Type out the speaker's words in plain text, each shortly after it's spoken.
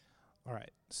All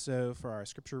right, so for our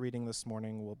scripture reading this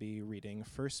morning, we'll be reading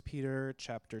 1 Peter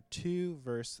chapter 2,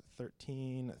 verse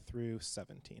 13 through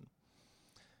 17.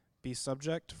 Be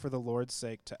subject for the Lord's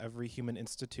sake to every human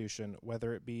institution,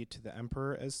 whether it be to the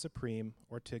emperor as supreme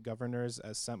or to governors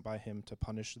as sent by him to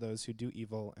punish those who do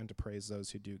evil and to praise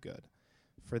those who do good.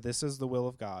 For this is the will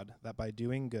of God, that by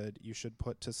doing good you should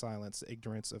put to silence the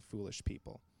ignorance of foolish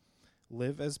people.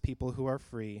 Live as people who are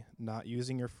free, not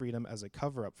using your freedom as a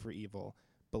cover-up for evil,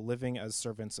 but living as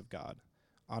servants of God.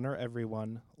 Honor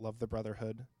everyone, love the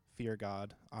brotherhood, fear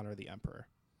God, honor the emperor.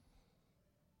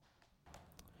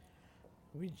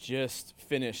 We just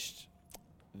finished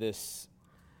this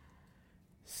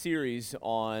series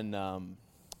on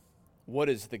what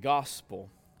is the gospel.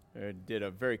 I did a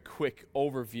very quick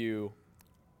overview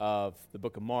of the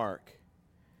book of Mark.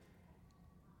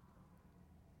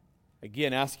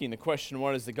 Again, asking the question,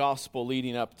 what is the gospel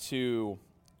leading up to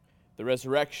the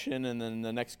resurrection and then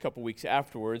the next couple weeks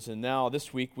afterwards. And now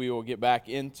this week we will get back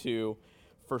into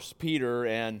 1 Peter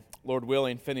and, Lord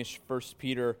willing, finish 1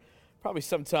 Peter probably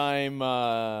sometime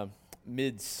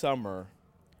midsummer.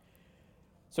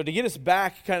 So to get us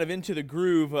back kind of into the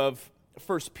groove of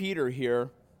 1 Peter here,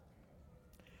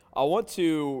 I want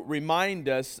to remind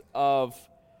us of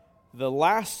the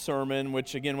last sermon,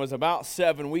 which again was about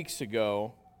 7 weeks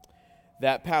ago,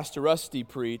 that Pastor Rusty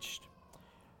preached,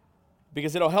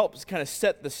 because it'll help kind of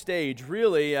set the stage.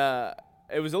 Really,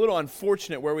 it was a little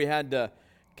unfortunate where we had to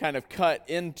kind of cut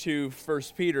into 1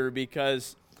 Peter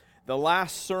because the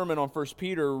last sermon on 1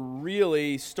 Peter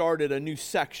really started a new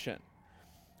section.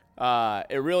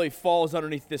 It really falls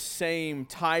underneath this same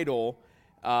title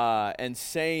and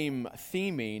same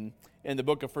theming in the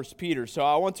book of 1 Peter. So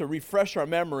I want to refresh our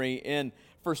memory in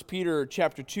 1 Peter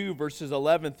chapter 2, verses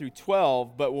 11 through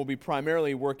 12, but we'll be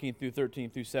primarily working through 13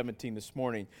 through 17 this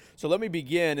morning. So let me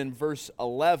begin in verse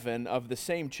 11 of the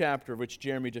same chapter which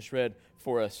Jeremy just read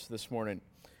for us this morning.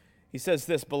 He says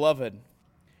this, "Beloved,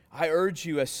 I urge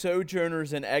you as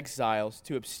sojourners and exiles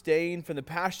to abstain from the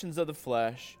passions of the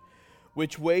flesh,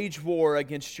 which wage war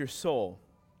against your soul.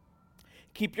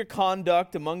 Keep your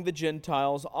conduct among the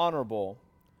Gentiles honorable,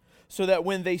 so that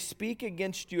when they speak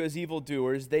against you as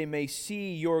evildoers, they may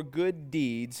see your good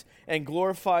deeds and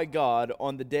glorify God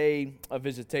on the day of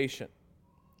visitation."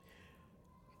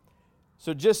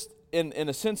 So just in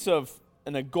a sense of,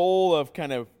 in a goal of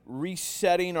kind of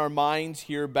resetting our minds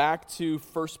here back to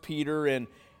 1 Peter and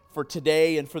for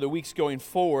today and for the weeks going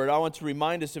forward, I want to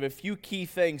remind us of a few key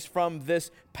things from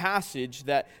this passage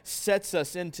that sets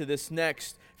us into this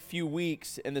next few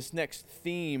weeks and this next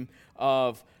theme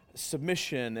of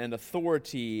submission and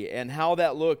authority and how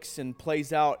that looks and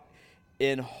plays out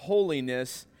in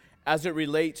holiness as it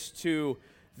relates to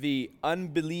the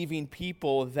unbelieving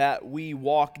people that we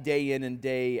walk day in and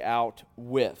day out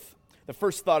with. The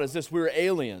first thought is this: we're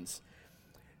aliens.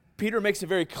 Peter makes it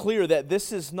very clear that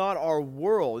this is not our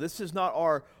world. This is not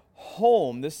our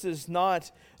home. This is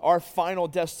not our final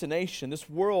destination. This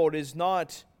world is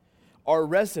not our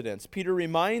residence. Peter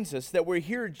reminds us that we're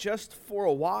here just for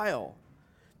a while.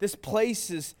 This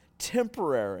place is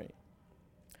temporary.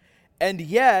 And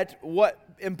yet, what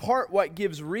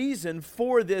gives reason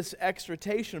for this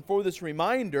exhortation, for this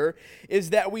reminder, is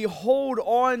that we hold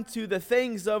on to the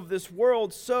things of this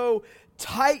world so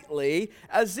tightly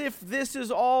as if this is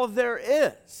all there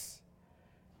is.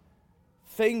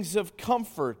 Things of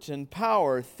comfort and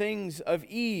power, things of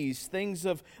ease, things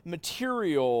of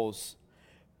materials,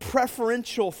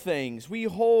 preferential things we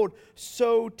hold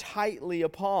so tightly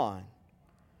upon,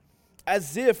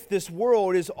 as if this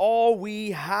world is all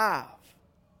we have.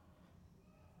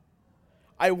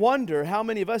 I wonder how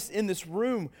many of us in this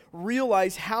room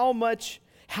realize how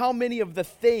many of the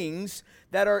things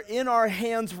that are in our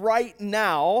hands right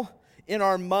now, in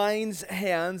our mind's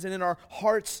hands and in our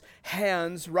heart's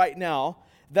hands right now,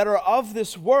 that are of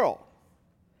this world.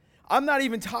 I'm not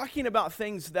even talking about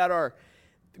things that are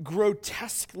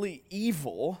grotesquely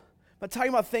evil. I'm talking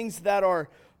about things that are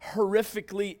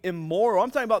horrifically immoral. I'm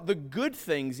talking about the good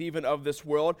things even of this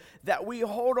world that we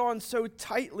hold on so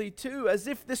tightly to as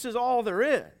if this is all there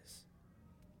is.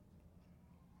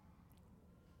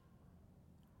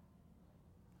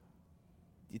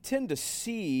 You tend to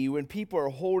see when people are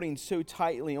holding so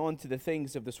tightly onto the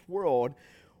things of this world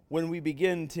when we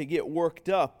begin to get worked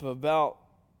up about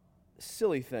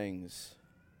silly things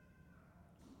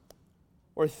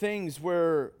or things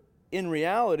where in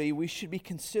reality, we should be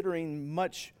considering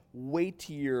much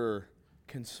weightier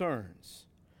concerns,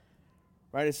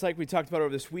 right? It's like we talked about over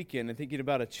this weekend and thinking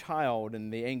about a child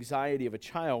and the anxiety of a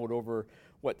child over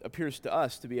what appears to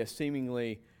us to be a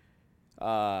seemingly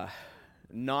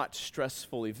not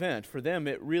stressful event. For them,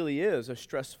 it really is a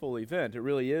stressful event. It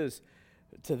really is,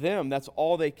 to them, that's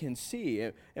all they can see.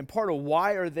 And part of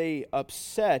why are they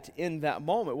upset in that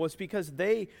moment was because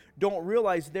they don't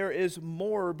realize there is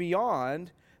more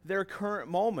beyond their current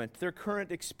moment, their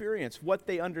current experience, what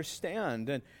they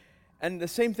understand. And the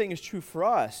same thing is true for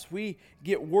us. We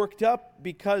get worked up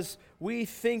because we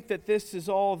think that this is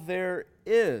all there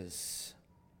is.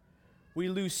 We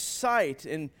lose sight.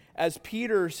 And as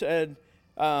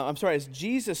as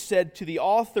Jesus said to the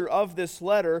author of this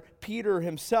letter, Peter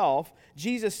himself,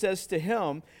 Jesus says to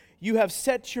him, "You have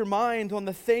set your mind on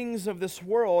the things of this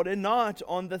world and not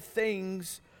on the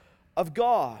things of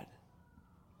God."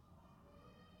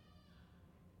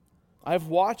 I've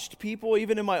watched people,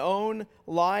 even in my own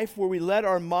life, where we let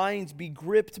our minds be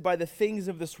gripped by the things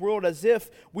of this world as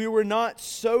if we were not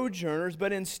sojourners,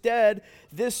 but instead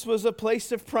this was a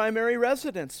place of primary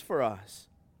residence for us.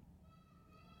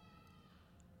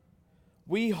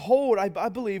 I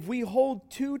believe we hold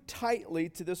too tightly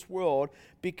to this world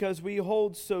because we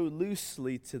hold so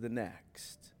loosely to the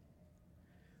next.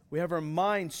 We have our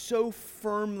minds so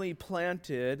firmly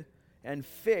planted and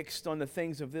fixed on the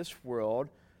things of this world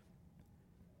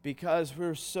because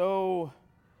we're so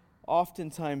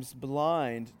oftentimes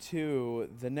blind to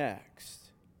the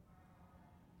next.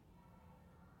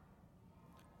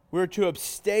 We're to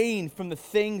abstain from the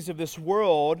things of this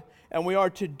world, and we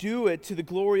are to do it to the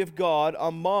glory of God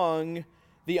among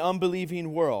the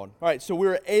unbelieving world. All right, so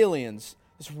we're aliens.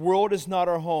 This world is not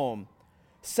our home.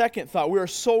 Second thought, we are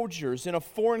soldiers in a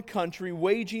foreign country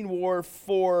waging war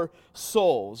for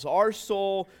souls. Our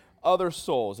soul, other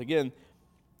souls. Again,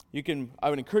 I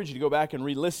would encourage you to go back and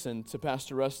re-listen to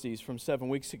Pastor Rusty's from 7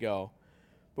 weeks ago.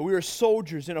 But we are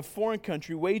soldiers in a foreign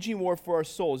country waging war for our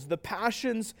souls. The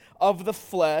passions of the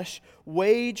flesh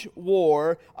wage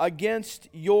war against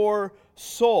your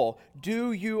soul.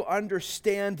 Do you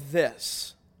understand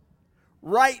this?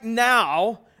 Right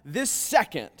now, this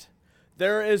second,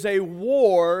 there is a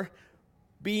war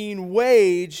being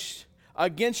waged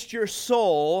against your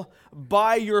soul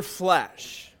by your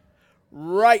flesh.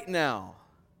 Right now.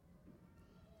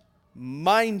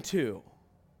 Mine too.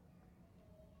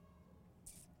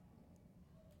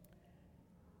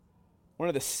 One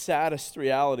of the saddest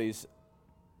realities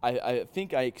I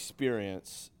think I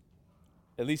experience,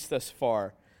 at least thus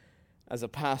far, as a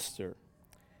pastor,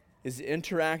 is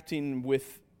interacting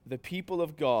with the people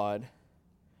of God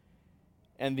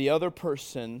and the other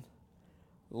person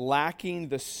lacking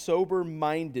the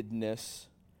sober-mindedness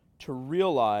to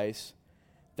realize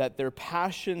that their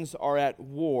passions are at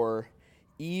war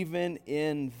even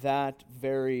in that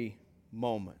very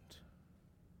moment.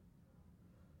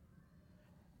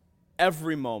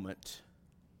 Every moment,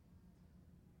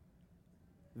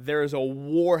 there is a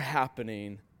war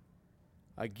happening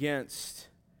against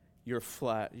your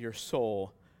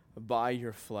soul by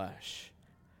your flesh.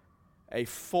 A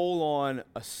full-on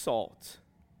assault.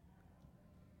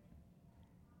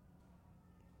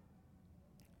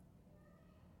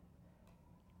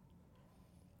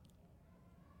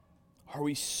 Are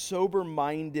we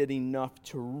sober-minded enough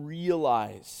to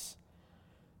realize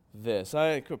this?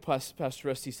 Pastor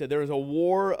Rusty said, there is a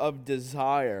war of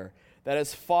desire that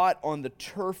is fought on the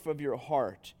turf of your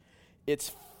heart.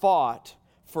 It's fought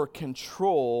for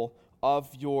control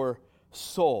of your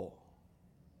soul.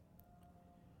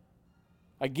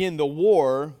 Again, the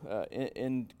war,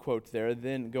 end quote there,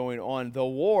 then going on, the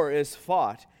war is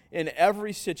fought in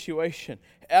every situation,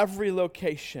 every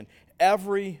location,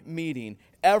 every meeting,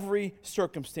 every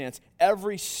circumstance,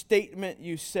 every statement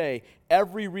you say,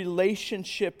 every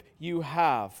relationship you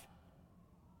have.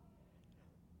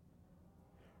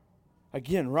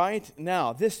 Again, right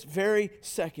now, this very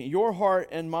second, your heart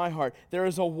and my heart, there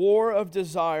is a war of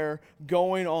desire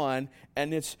going on,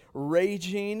 and it's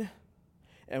raging,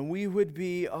 and we would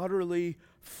be utterly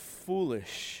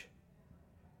foolish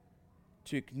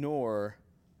to ignore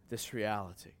this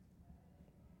reality.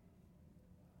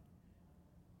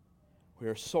 We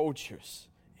are soldiers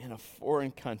in a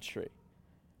foreign country,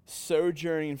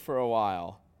 sojourning for a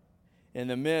while in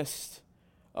the midst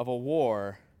of a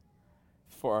war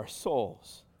for our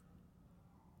souls.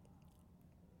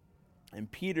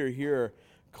 And Peter here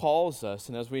calls us,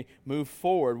 and as we move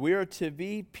forward, we are to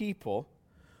be people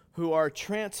who are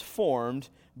transformed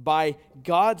by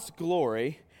God's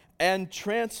glory and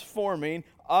transforming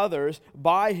others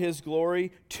by His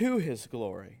glory to His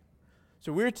glory.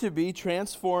 So we're to be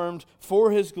transformed for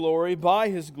His glory, by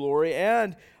His glory,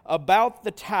 and about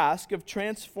the task of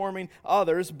transforming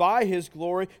others by His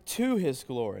glory to His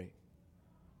glory.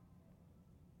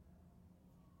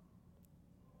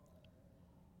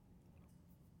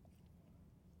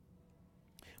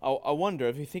 I wonder,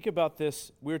 if you think about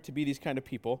this, we're to be these kind of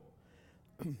people.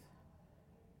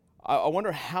 I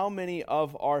wonder how many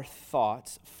of our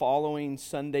thoughts following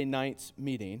Sunday night's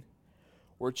meeting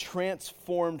were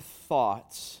transformed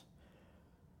thoughts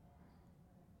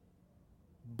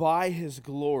by His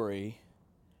glory,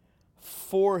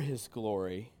 for His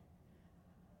glory,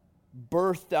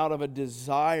 birthed out of a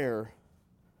desire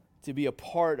to be a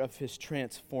part of His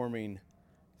transforming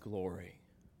glory.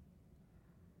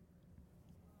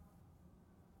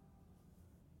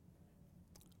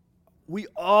 We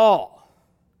all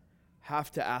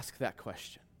have to ask that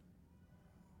question.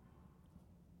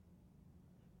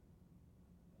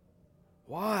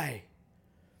 Why?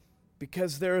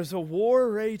 Because there is a war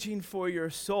raging for your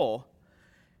soul,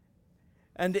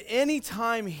 and any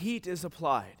time heat is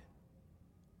applied,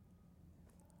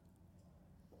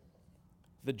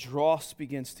 the dross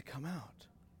begins to come out.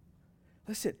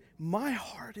 Listen, my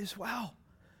heart is wow.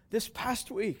 This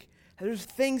past week, there's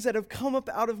things that have come up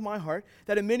out of my heart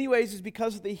that in many ways is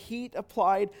because of the heat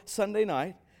applied Sunday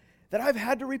night that I've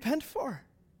had to repent for.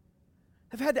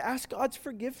 I've had to ask God's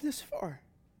forgiveness for.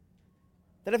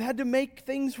 That I've had to make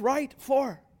things right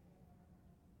for.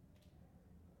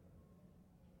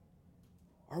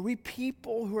 Are we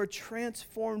people who are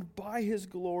transformed by His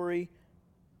glory,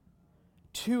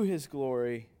 to His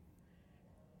glory,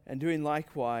 and doing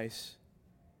likewise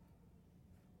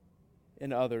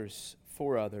in others,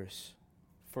 for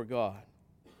God?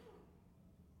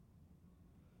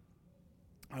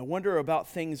 I wonder about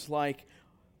things like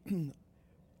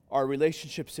our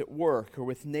relationships at work or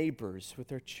with neighbors,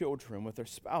 with our children, with our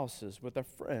spouses, with our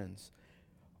friends.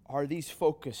 Are these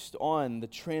focused on the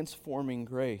transforming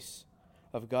grace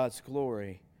of God's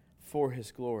glory for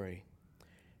His glory?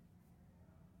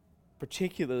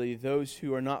 Particularly those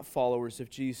who are not followers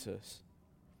of Jesus.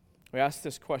 We ask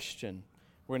this question.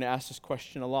 We're going to ask this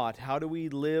question a lot. How do we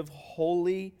live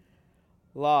holy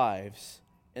lives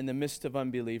in the midst of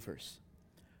unbelievers?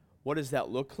 What does that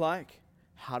look like?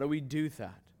 How do we do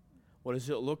that? What does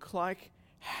it look like?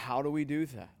 How do we do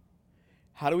that?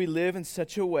 How do we live in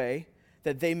such a way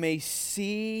that they may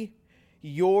see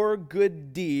your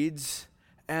good deeds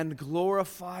and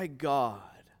glorify God?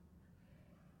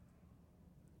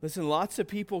 Listen, lots of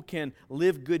people can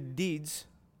live good deeds,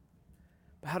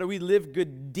 but how do we live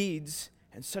good deeds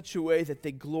in such a way that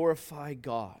they glorify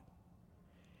God?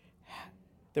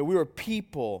 That we are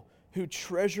people who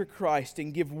treasure Christ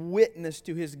and give witness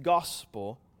to His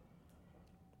gospel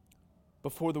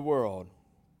before the world.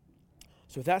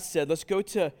 So with that said, let's go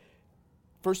to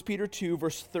 1 Peter 2,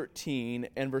 verse 13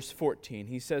 and verse 14.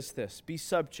 He says this, "Be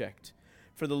subject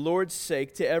for the Lord's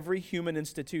sake to every human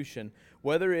institution,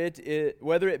 whether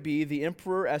it be the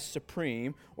emperor as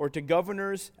supreme, or to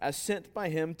governors as sent by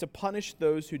him to punish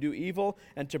those who do evil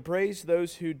and to praise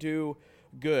those who do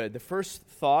good." The first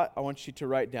thought I want you to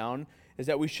write down is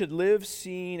that we should live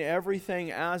seeing everything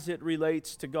as it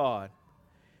relates to God.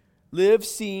 Live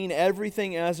seeing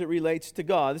everything as it relates to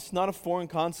God. This is not a foreign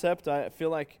concept. I feel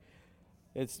like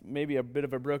it's maybe a bit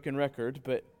of a broken record,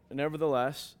 but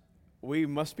nevertheless, we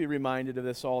must be reminded of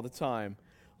this all the time.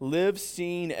 Live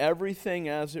seeing everything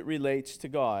as it relates to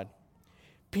God.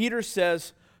 Peter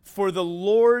says, for the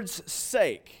Lord's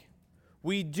sake.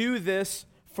 We do this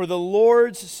for the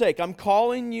Lord's sake. I'm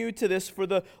calling you to this for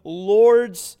the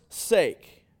Lord's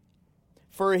sake.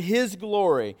 For His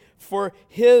glory. For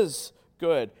His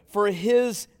good. For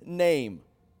His name.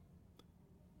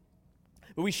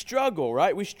 We struggle,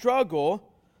 right? We struggle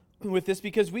with this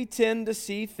because we tend to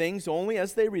see things only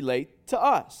as they relate to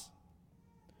us.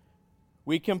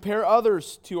 We compare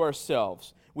others to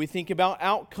ourselves. We think about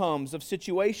outcomes of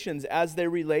situations as they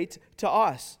relate to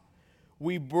us.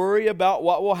 We worry about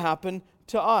what will happen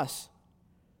to us.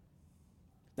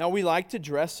 Now, we like to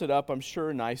dress it up, I'm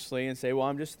sure, nicely and say, well,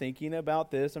 I'm just thinking about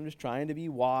this. I'm just trying to be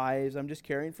wise. I'm just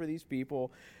caring for these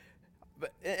people.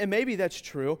 And maybe that's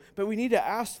true, but we need to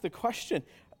ask the question,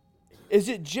 is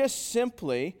it just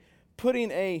simply putting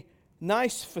a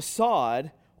nice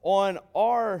facade on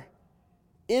our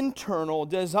internal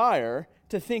desire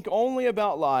to think only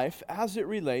about life as it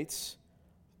relates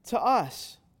to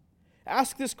us?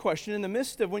 Ask this question in the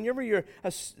midst of whenever you're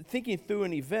thinking through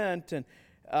an event and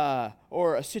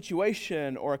or a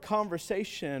situation or a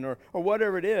conversation or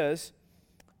whatever it is.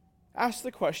 Ask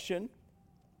the question,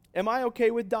 am I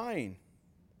okay with dying?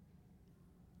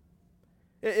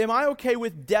 Am I okay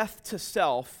with death to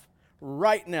self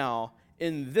right now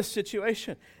in this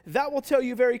situation? That will tell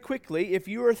you very quickly if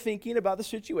you are thinking about the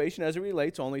situation as it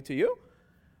relates only to you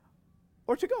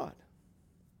or to God.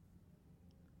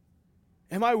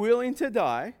 Am I willing to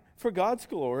die for God's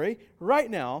glory right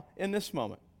now in this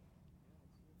moment?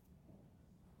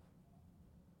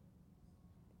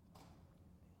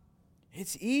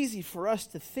 It's easy for us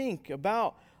to think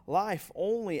about life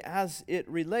only as it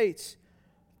relates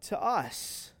to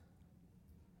us.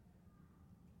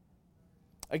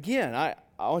 Again, I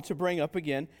want to bring up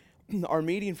again our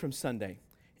meeting from Sunday.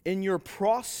 In your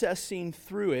processing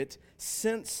through it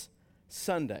since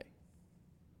Sunday.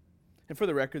 And for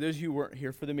the record, those of you who weren't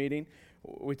here for the meeting,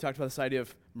 we talked about this idea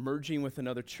of merging with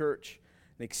another church,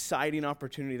 an exciting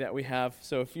opportunity that we have.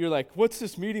 So if you're like, what's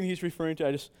this meeting he's referring to?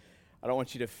 I don't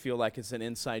want you to feel like it's an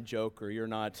inside joke or you're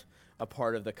not a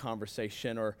part of the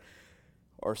conversation or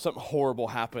something horrible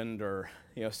happened or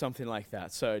something like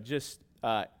that. So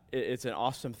it's an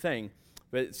awesome thing,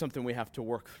 but it's something we have to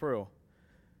work through.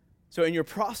 So in your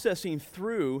processing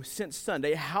through since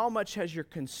Sunday, how much has your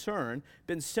concern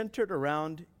been centered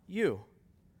around you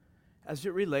as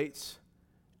it relates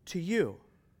to you?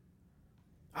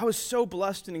 I was so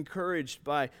blessed and encouraged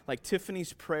by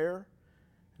Tiffany's prayer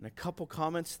and a couple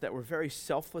comments that were very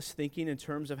selfless thinking in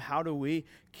terms of how do we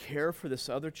care for this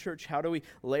other church? How do we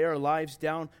lay our lives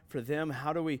down for them?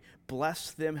 How do we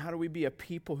bless them? How do we be a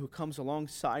people who comes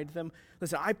alongside them?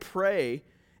 Listen, I pray,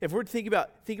 if we're thinking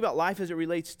about life as it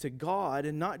relates to God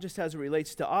and not just as it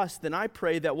relates to us, then I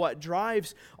pray that what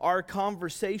drives our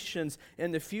conversations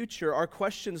in the future are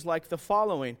questions like the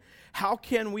following. How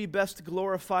can we best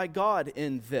glorify God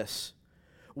in this?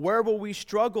 Where will we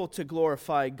struggle to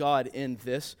glorify God in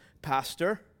this,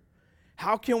 Pastor?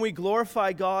 How can we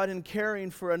glorify God in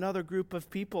caring for another group of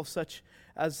people such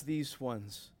as these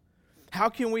ones? How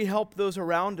can we help those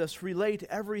around us relate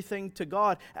everything to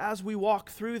God as we walk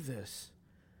through this?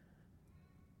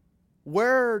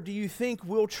 Where do you think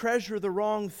we'll treasure the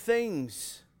wrong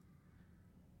things?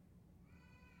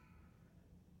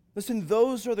 Listen,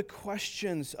 those are the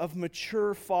questions of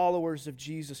mature followers of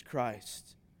Jesus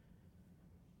Christ.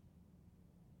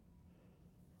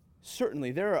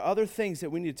 Certainly, there are other things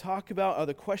that we need to talk about,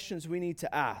 other questions we need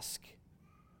to ask.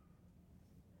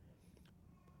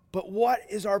 But what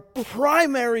is our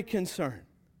primary concern?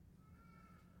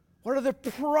 What are the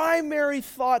primary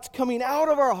thoughts coming out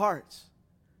of our hearts?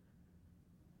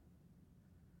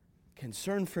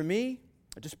 Concern for me,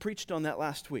 I just preached on that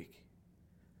last week.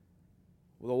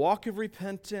 Well, the walk of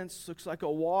repentance looks like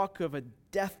a walk of a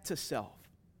death to self.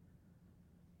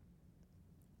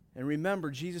 And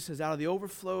remember, Jesus says, out of the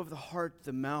overflow of the heart,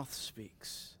 the mouth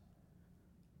speaks.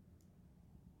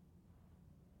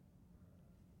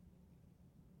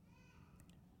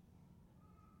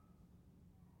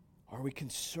 Are we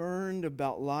concerned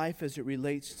about life as it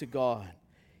relates to God?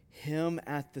 Him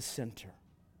at the center.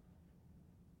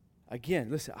 Again,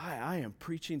 listen, I am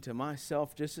preaching to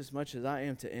myself just as much as I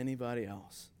am to anybody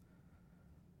else.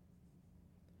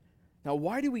 Now,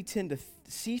 why do we tend to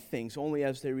see things only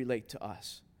as they relate to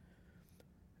us?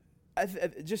 I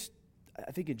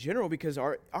think in general, because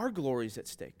our glory is at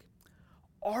stake.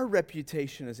 Our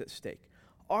reputation is at stake.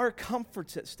 Our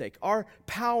comfort's at stake. Our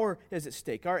power is at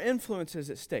stake. Our influence is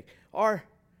at stake. Our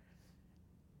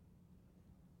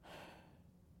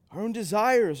own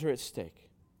desires are at stake.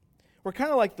 We're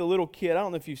kind of like the little kid. I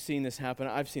don't know if you've seen this happen.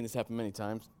 I've seen this happen many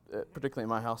times, particularly in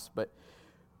my house. But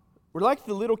we're like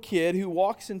the little kid who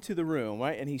walks into the room,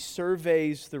 right? And he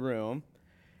surveys the room.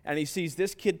 And he sees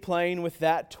this kid playing with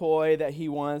that toy that he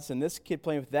wants, and this kid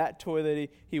playing with that toy that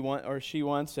he wants or she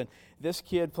wants, and this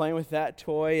kid playing with that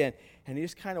toy, and he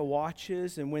just kind of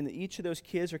watches. And when each of those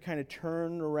kids are kind of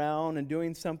turned around and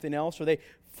doing something else, or they,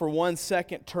 for 1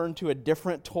 second, turn to a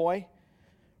different toy,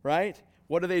 right?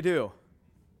 What do?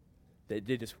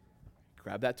 They just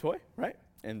grab that toy, right?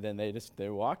 And then they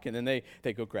walk, and then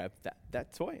they go grab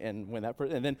that toy, and when that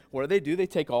person, and then what do? They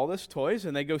take all those toys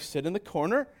and they go sit in the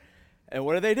corner. And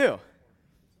what do?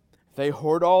 They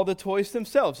hoard all the toys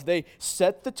themselves. They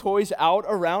set the toys out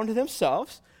around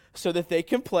themselves so that they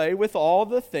can play with all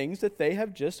the things that they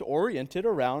have just oriented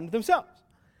around themselves.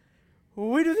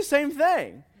 We do the same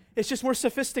thing. It's just more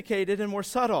sophisticated and more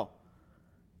subtle.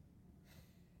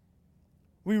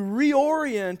 We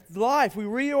reorient life. We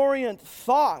reorient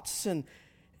thoughts and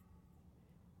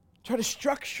try to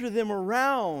structure them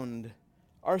around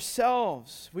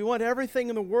ourselves. We want everything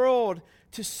in the world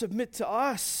to submit to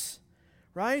us,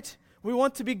 right? We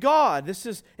want to be God. This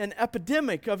is an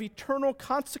epidemic of eternal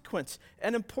consequence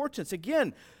and importance.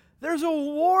 Again, there's a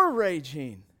war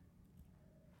raging.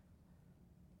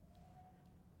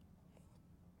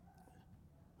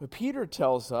 But Peter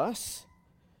tells us,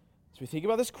 as we think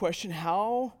about this question,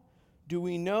 how do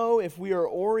we know if we are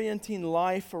orienting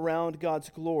life around God's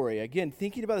glory? Again,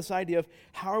 thinking about this idea of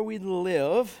how are we to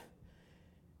live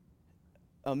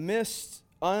amidst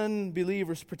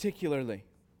unbelievers particularly.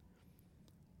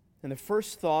 And the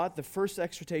first thought, the first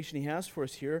exhortation he has for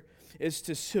us here is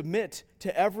to submit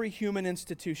to every human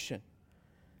institution.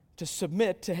 To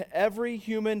submit to every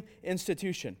human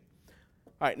institution.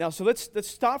 All right, now so let's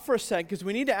stop for a second because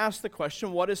we need to ask the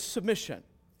question, what is submission?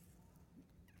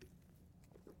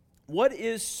 What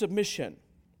is submission?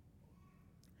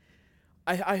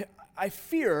 I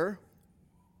fear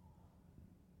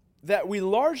that we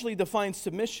largely define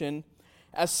submission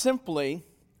as simply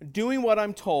doing what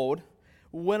I'm told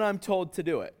when I'm told to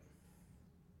do it.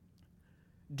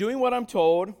 Doing what I'm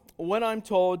told when I'm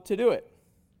told to do it.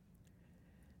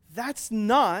 That's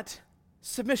not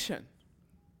submission.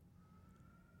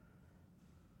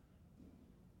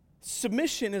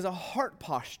 Submission is a heart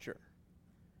posture.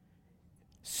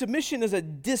 Submission is a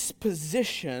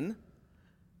disposition.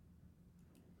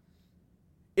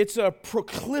 It's a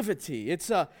proclivity. It's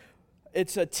a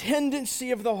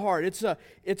tendency of the heart. Here's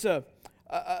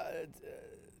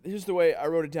the way I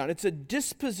wrote it down. It's a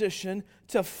disposition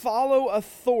to follow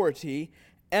authority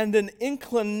and an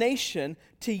inclination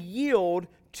to yield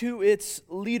to its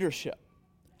leadership.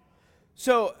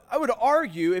 So I would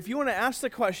argue, if you want to ask the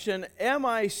question, am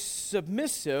I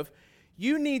submissive?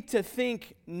 You need to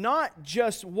think not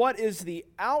just what is the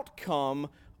outcome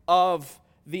of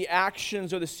the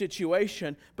actions or the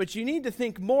situation, but you need to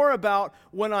think more about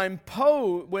when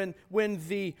when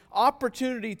the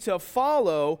opportunity to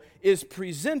follow is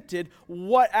presented,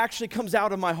 what actually comes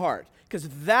out of my heart. Because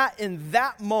in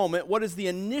that moment, what is the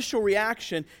initial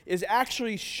reaction is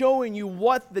actually showing you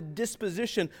what the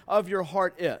disposition of your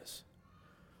heart is.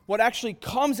 What actually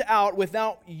comes out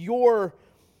without your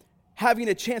having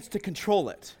a chance to control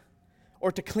it,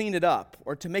 or to clean it up,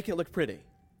 or to make it look pretty.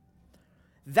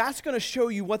 That's going to show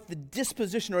you what the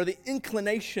disposition or the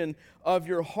inclination of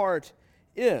your heart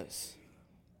is.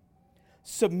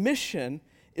 Submission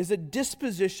is a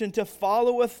disposition to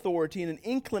follow authority and an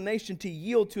inclination to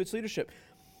yield to its leadership.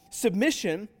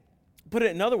 Submission, put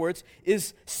it in other words,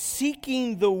 is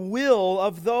seeking the will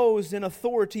of those in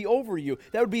authority over you.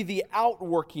 That would be the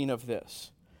outworking of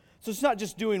this. So it's not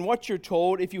just doing what you're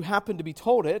told if you happen to be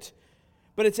told it,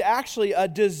 but it's actually a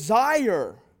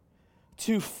desire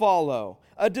to follow,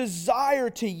 a desire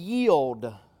to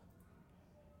yield.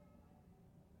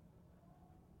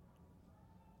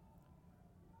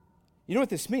 You know what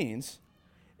this means?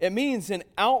 It means an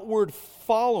outward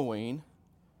following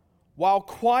while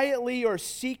quietly or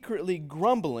secretly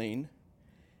grumbling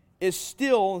is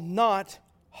still not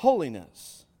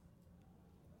holiness.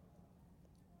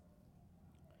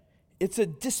 It's a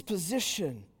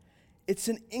disposition. It's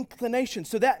an inclination.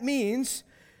 So that means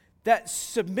that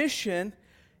submission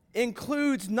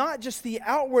includes not just the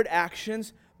outward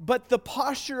actions, but the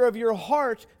posture of your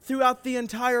heart throughout the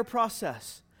entire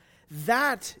process.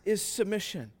 That is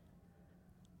submission.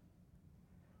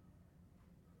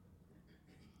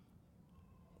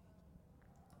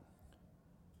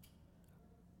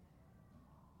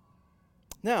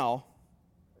 Now,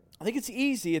 I think it's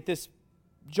easy at this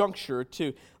juncture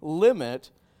to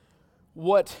limit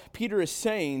what Peter is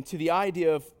saying to the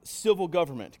idea of civil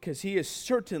government, because he is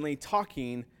certainly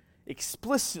talking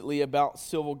explicitly about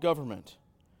civil government.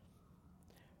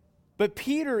 But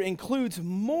Peter includes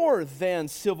more than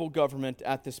civil government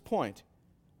at this point.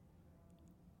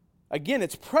 Again,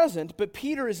 it's present, but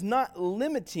Peter is not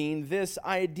limiting this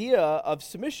idea of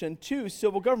submission to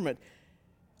civil government.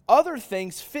 Other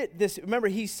things fit this. Remember,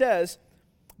 he says,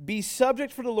 be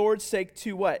subject for the Lord's sake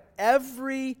to what?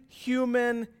 Every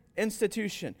human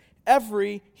institution.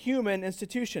 Every human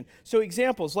institution. So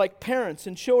examples like parents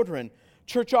and children,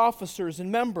 church officers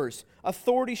and members,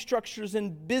 authority structures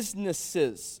and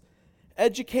businesses,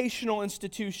 educational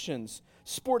institutions,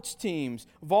 sports teams,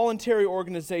 voluntary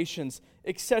organizations,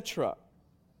 etc.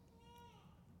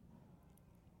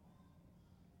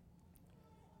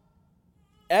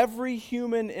 Every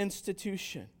human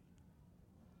institution.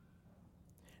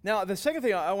 Now, the second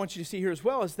thing I want you to see here as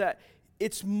well is that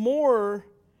it's more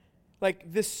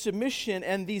like this submission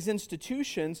and these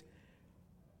institutions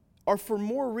are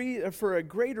for a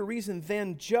greater reason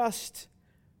than just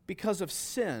because of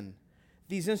sin.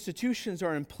 These institutions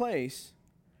are in place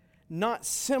not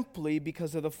simply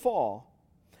because of the fall.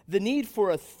 The need for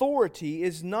authority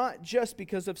is not just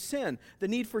because of sin. The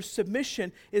need for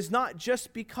submission is not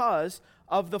just because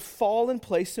of the fallen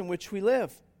place in which we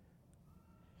live.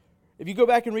 If you go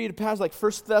back and read a passage like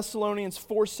 1 Thessalonians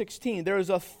 4:16, there is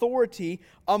authority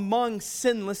among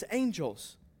sinless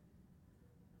angels.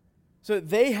 So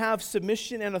they have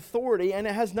submission and authority, and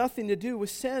it has nothing to do with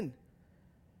sin.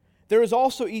 There is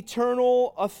also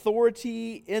eternal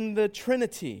authority in the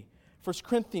Trinity. 1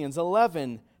 Corinthians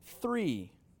 11:3.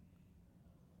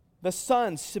 The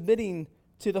Son submitting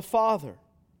to the Father.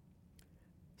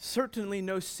 Certainly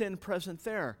no sin present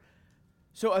there.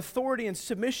 So authority and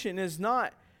submission is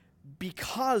not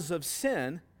because of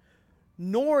sin,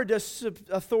 nor does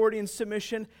authority and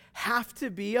submission have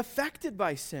to be affected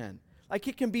by sin. Like,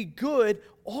 it can be good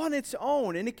on its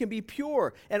own, and it can be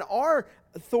pure. And our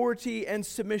authority and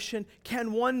submission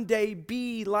can one day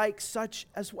be like such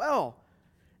as well.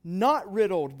 Not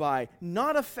riddled by,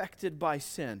 not affected by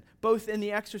sin, both in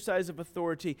the exercise of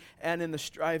authority and in the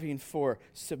striving for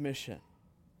submission.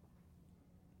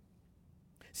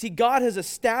 See, God has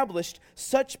established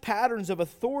such patterns of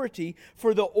authority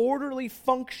for the orderly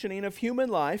functioning of human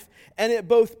life, and it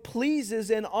both pleases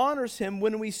and honors Him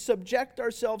when we subject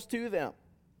ourselves to them.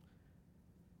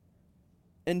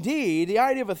 Indeed, the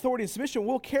idea of authority and submission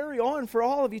will carry on for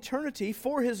all of eternity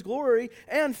for His glory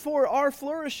and for our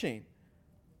flourishing.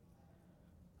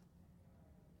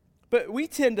 But we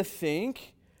tend to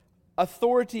think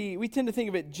authority, we tend to think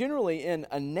of it generally in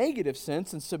a negative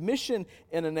sense, and submission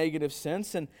in a negative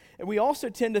sense. And we also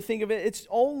tend to think of it's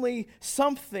only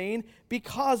something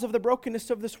because of the brokenness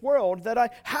of this world that I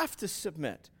have to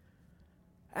submit.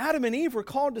 Adam and Eve were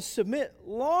called to submit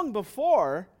long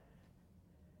before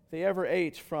they ever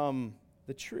ate from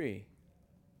the tree.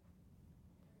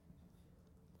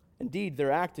 Indeed,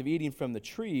 their act of eating from the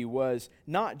tree was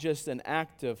not just an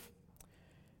act of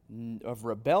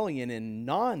rebellion and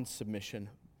non-submission,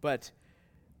 but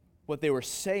what they were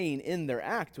saying in their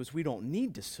act was, we don't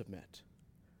need to submit.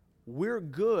 We're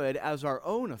good as our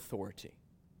own authority.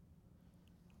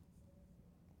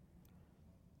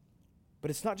 But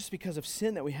it's not just because of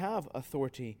sin that we have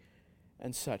authority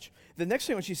and such. The next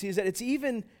thing I want you to see is that it's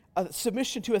even a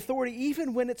submission to authority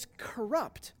even when it's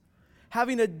corrupt.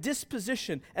 Having a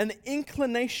disposition, an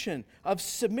inclination of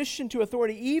submission to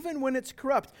authority, even when it's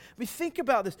corrupt. We think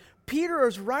about this. Peter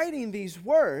is writing these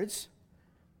words,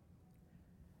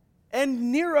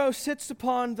 and Nero sits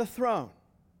upon the throne.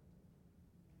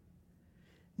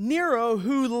 Nero,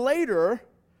 who later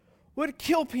would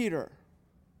kill Peter.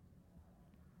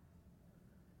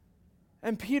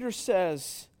 And Peter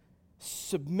says,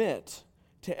 submit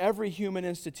to every human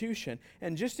institution.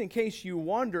 And just in case you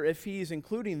wonder if he's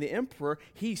including the emperor,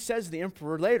 he says the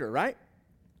emperor later, right?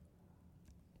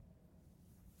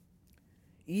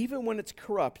 Even when it's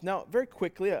corrupt. Now, very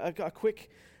quickly, a quick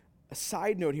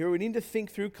side note here. We need to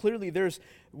think through clearly there's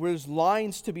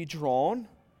lines to be drawn,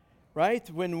 right?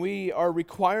 When we are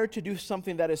required to do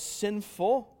something that is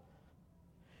sinful.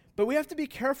 But we have to be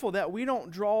careful that we don't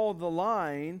draw the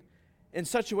line in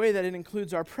such a way that it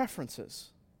includes our preferences.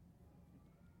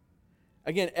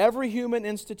 Again, every human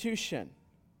institution,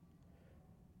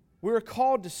 we're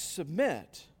called to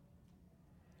submit.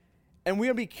 And we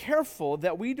have to be careful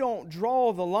that we don't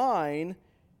draw the line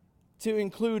to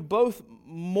include both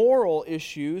moral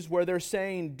issues where they're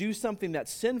saying do something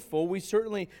that's sinful. We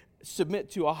certainly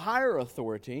submit to a higher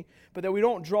authority, but that we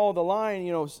don't draw the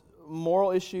line,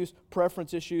 moral issues,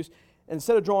 preference issues.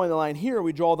 Instead of drawing the line here,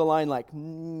 we draw the line like,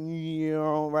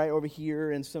 right over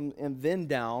here and then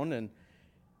down. And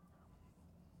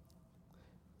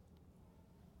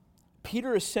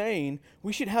Peter is saying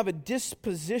we should have a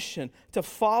disposition to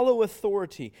follow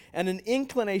authority and an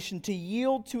inclination to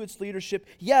yield to its leadership,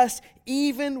 yes,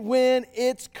 even when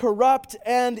it's corrupt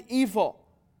and evil.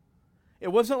 It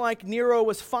wasn't like Nero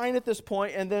was fine at this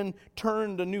point and then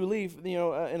turned a new leaf,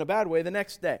 in a bad way the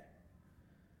next day.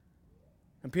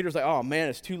 And Peter's like, oh man,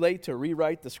 it's too late to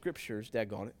rewrite the scriptures,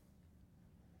 daggone it.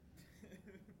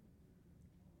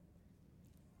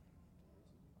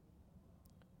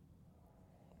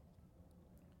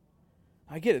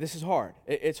 I get it. This is hard.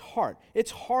 It's hard.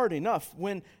 It's hard enough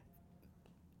when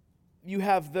you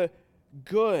have the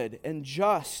good and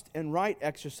just and right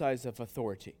exercise of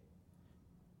authority.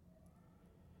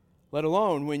 Let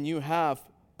alone when you have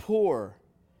poor,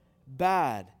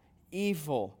 bad,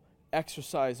 evil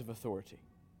exercise of authority.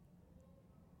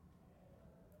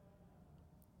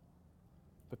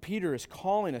 But Peter is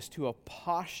calling us to a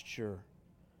posture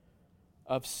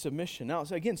of submission. Now,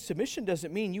 so again, submission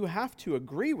doesn't mean you have to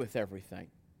agree with everything.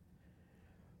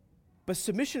 But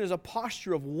submission is a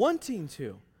posture of wanting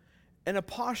to and a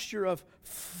posture of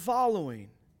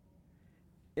following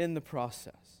in the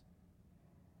process.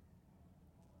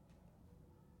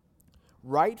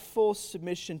 Rightful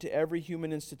submission to every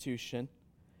human institution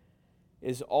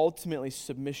is ultimately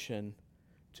submission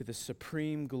to the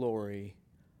supreme glory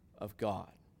of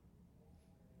God.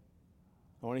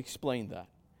 I want to explain that.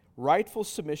 Rightful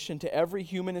submission to every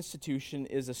human institution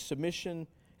is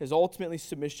ultimately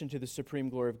submission to the supreme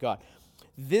glory of God.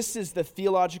 This is the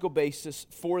theological basis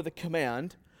for the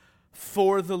command,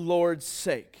 for the Lord's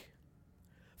sake.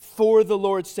 for the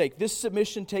Lord's sake. This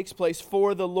submission takes place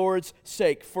for the Lord's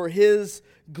sake, for His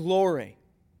glory.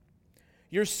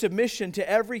 Your submission to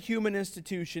every human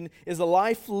institution is a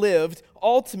life lived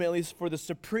ultimately for the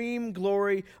supreme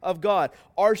glory of God.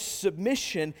 Our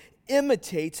submission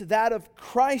imitates that of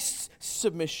Christ's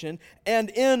submission and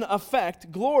in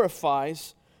effect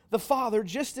glorifies the Father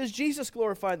just as Jesus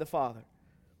glorified the Father.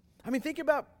 I mean, think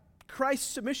about Christ's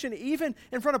submission even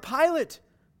in front of Pilate,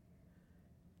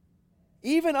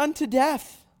 even unto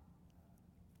death.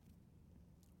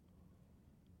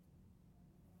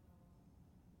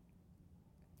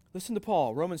 Listen to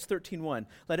Paul, Romans 13:1.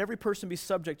 Let every person be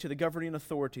subject to the governing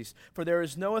authorities, for there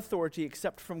is no authority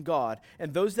except from God,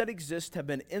 and those that exist have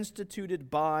been instituted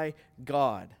by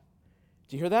God.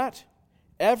 Do you hear that?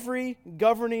 Every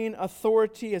governing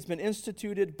authority has been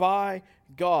instituted by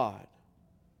God,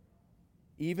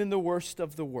 even the worst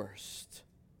of the worst.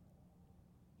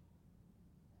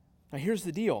 Now here's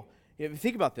the deal.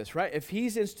 Think about this, right? If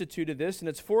He's instituted this and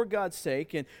it's for God's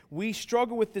sake, and we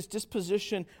struggle with this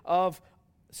disposition of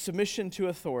submission to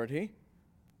authority,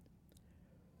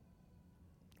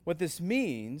 what this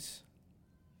means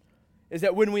is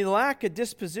that when we lack a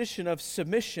disposition of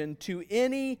submission to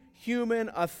any human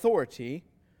authority,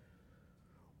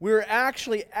 we're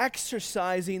actually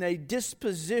exercising a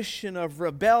disposition of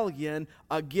rebellion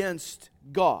against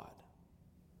God.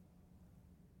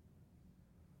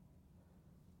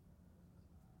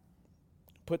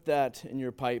 Put that in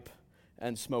your pipe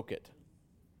and smoke it.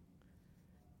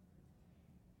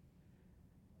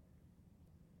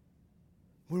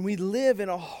 When we live in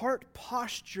a heart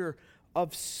posture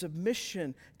of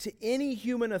submission to any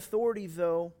human authority,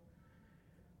 though,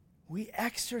 we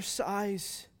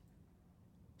exercise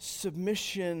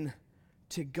submission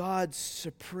to God's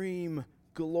supreme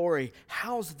glory.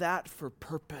 How's that for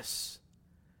purpose?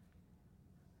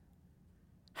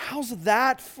 How's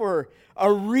that for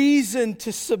a reason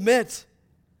to submit?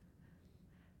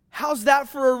 How's that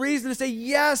for a reason to say,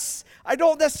 yes, I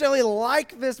don't necessarily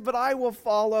like this, but I will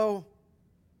follow?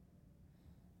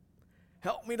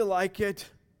 Help me to like it.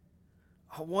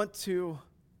 I want to.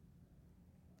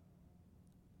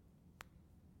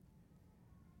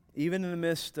 Even in the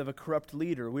midst of a corrupt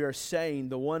leader, we are saying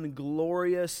the one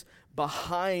glorious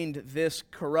behind this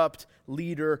corrupt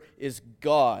leader is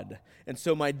God. And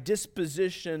so my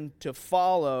disposition to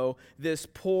follow this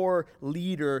poor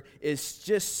leader is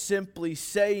just simply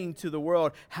saying to the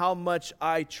world how much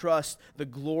I trust the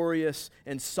glorious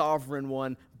and sovereign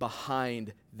one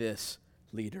behind this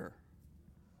leader.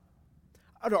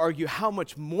 I'd argue how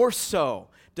much more so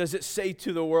does it say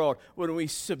to the world when we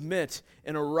submit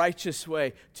in a righteous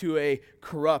way to a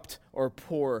corrupt or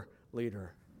poor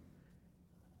leader.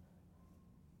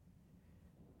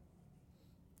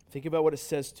 Think about what it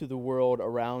says to the world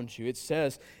around you. It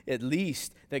says at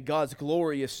least that God's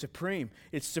glory is supreme.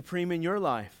 It's supreme in your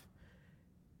life.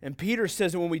 And Peter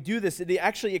says that when we do this, it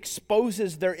actually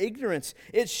exposes their ignorance.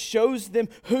 It shows them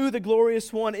who the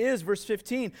glorious one is. Verse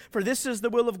 15, for this is the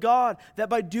will of God, that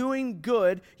by doing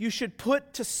good you should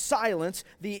put to silence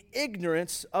the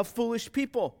ignorance of foolish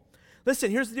people.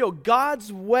 Listen, here's the deal.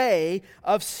 God's way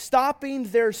of stopping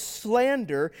their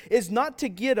slander is not to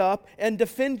get up and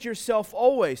defend yourself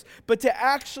always, but to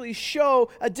actually show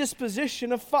a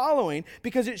disposition of following,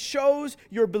 because it shows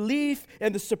your belief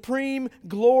in the supreme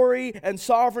glory and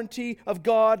sovereignty of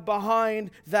God behind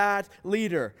that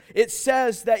leader. It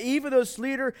says that even though this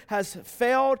leader has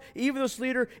failed, even though this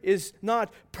leader is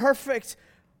not perfect,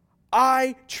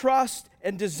 I trust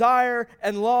and desire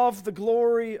and love the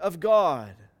glory of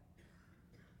God.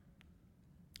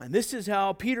 And this is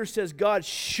how Peter says God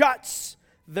shuts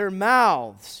their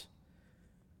mouths.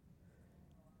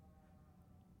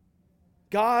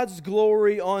 God's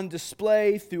glory on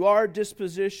display through our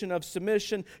disposition of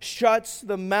submission shuts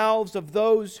the mouths of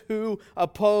those who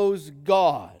oppose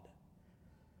God.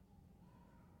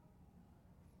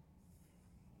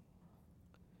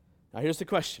 Now here's the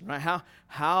question, right?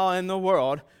 How in the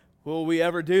world will we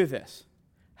ever do this?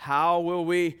 How will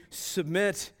we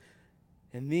submit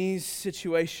in these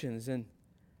situations, and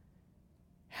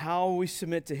how we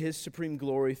submit to His supreme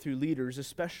glory through leaders,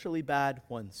 especially bad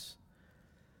ones?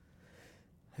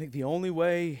 I think the only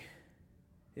way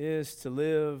is to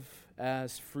live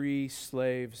as free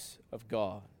slaves of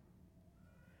God.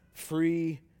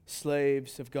 Free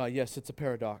slaves of God. Yes, it's a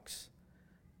paradox.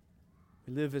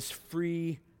 We live as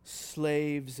free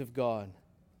slaves of God.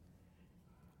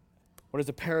 What is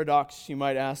a paradox, you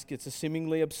might ask? It's a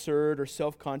seemingly absurd or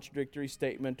self-contradictory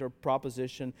statement or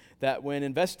proposition that, when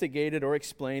investigated or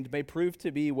explained, may prove to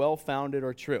be well-founded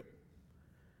or true.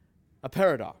 A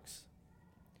paradox.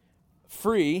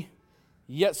 Free,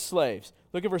 yet slaves.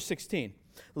 Look at verse 16.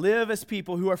 Live as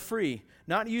people who are free,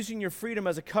 not using your freedom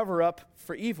as a cover-up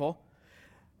for evil,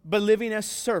 but living as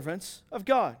servants of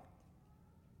God.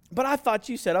 But I thought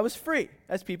you said I was free,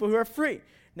 as people who are free.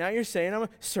 Now you're saying I'm a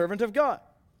servant of God.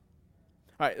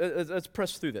 All right, let's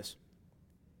press through this.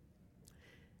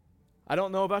 I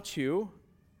don't know about you.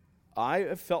 I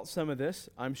have felt some of this.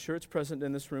 I'm sure it's present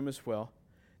in this room as well,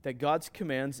 that God's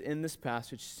commands in this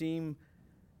passage seem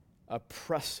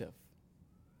oppressive.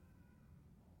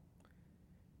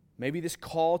 Maybe this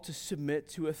call to submit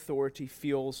to authority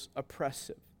feels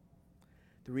oppressive.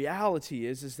 The reality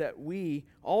is that we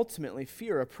ultimately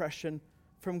fear oppression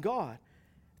from God.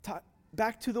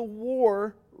 Back to the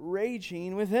war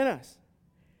raging within us.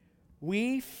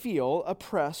 We feel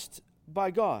oppressed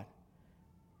by God.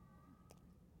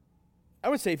 I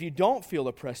would say if you don't feel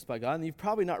oppressed by God, then you've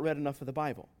probably not read enough of the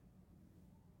Bible.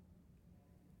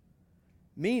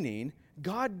 Meaning,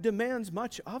 God demands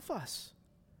much of us.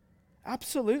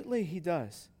 Absolutely He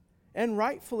does. And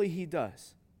rightfully He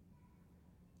does.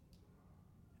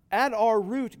 At our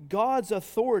root, God's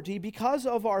authority, because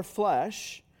of our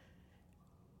flesh,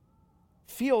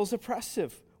 feels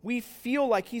oppressive. We feel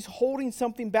like He's holding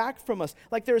something back from us,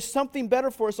 like there's something better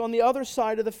for us on the other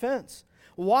side of the fence.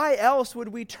 Why else would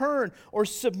we turn or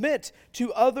submit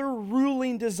to other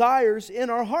ruling desires in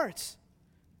our hearts?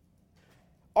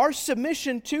 Our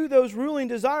submission to those ruling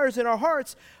desires in our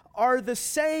hearts are the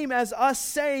same as us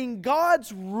saying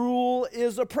God's rule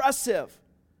is oppressive.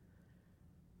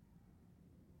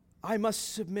 I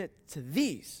must submit to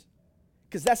these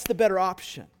because that's the better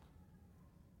option.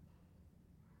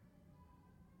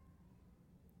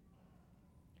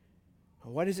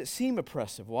 Why does it seem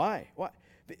oppressive? Why?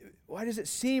 Why does it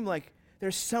seem like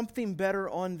there's something better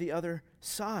on the other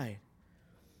side?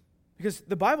 Because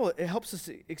the Bible, it helps us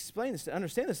to explain this, to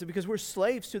understand this, because we're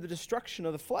slaves to the destruction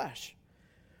of the flesh.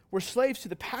 We're slaves to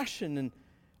the passion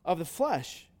of the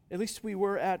flesh. At least we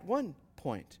were at one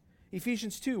point.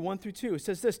 Ephesians 2, 1 through 2, it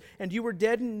says this, "And you were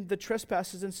dead in the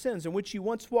trespasses and sins in which you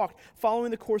once walked,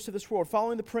 following the course of this world,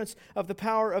 following the prince of the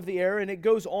power of the air," and it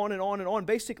goes on and on and on,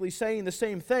 basically saying the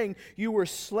same thing. You were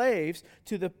slaves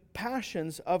to the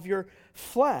passions of your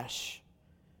flesh,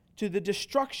 to the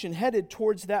destruction headed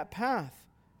towards that path.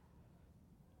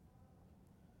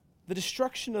 The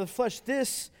destruction of the flesh,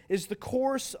 this is the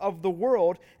course of the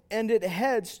world, and it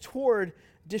heads toward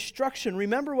destruction.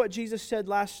 Remember what Jesus said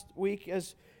last week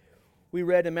as we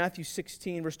read in Matthew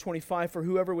 16, verse 25, "For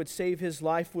whoever would save his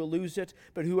life will lose it,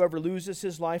 but whoever loses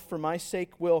his life for my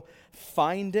sake will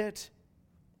find it."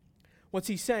 What's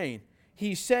he saying?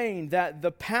 He's saying that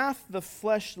the path the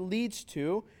flesh leads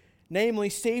to, namely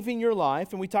saving your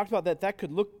life, and we talked about that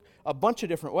could look a bunch of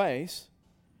different ways.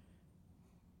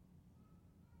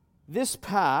 This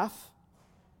path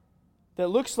that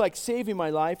looks like saving my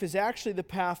life is actually the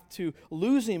path to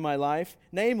losing my life,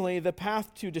 namely the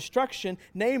path to destruction,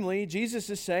 namely, Jesus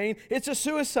is saying, it's a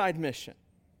suicide mission.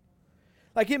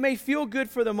 Like, it may feel good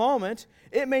for the moment,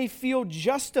 it may feel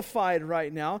justified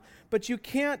right now, but you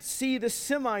can't see the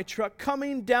semi-truck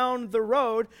coming down the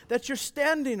road that you're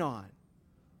standing on.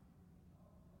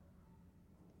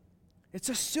 It's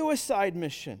a suicide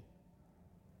mission.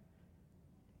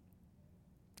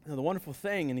 Now, the wonderful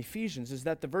thing in Ephesians is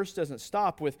that the verse doesn't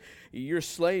stop with "you're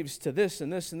slaves to this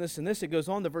and this and this and this." It goes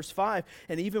on to verse 5,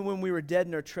 "And even when we were dead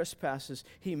in our trespasses,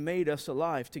 He made us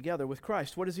alive together with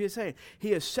Christ." What is He saying? He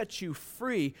has set you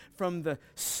free from the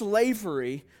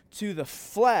slavery to the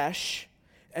flesh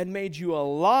and made you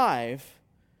alive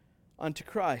unto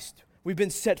Christ. We've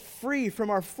been set free from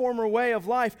our former way of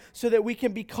life so that we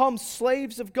can become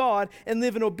slaves of God and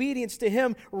live in obedience to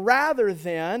Him rather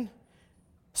than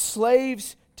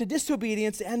slaves to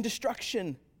disobedience and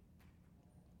destruction.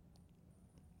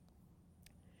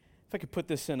 If I could put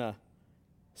this in a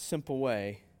simple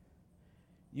way,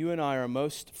 you and I are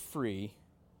most free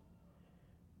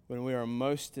when we are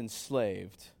most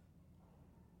enslaved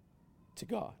to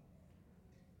God.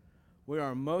 We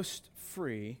are most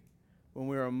free when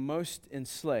we are most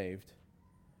enslaved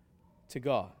to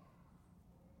God.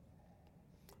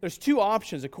 There's two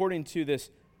options according to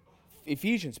this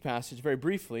Ephesians passage, very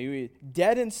briefly.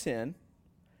 Dead in sin,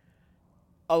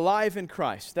 alive in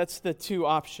Christ. That's the two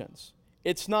options.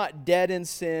 It's not dead in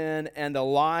sin and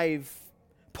alive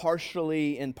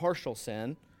partially in partial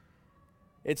sin.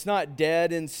 It's not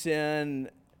dead in sin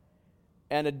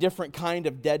and a different kind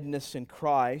of deadness in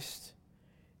Christ.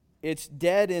 It's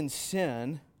dead in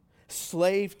sin,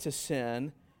 slave to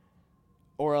sin,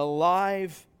 or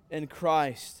alive in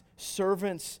Christ,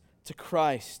 servants to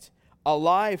Christ.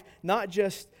 Alive, not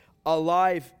just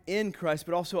alive in Christ,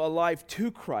 but also alive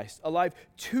to Christ, alive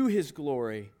to His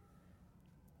glory.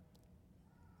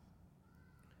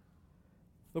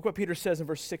 Look what Peter says in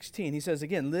verse 16. He says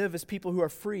again, live as people who are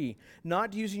free,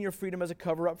 not using your freedom as a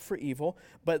cover-up for evil,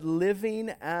 but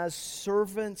living as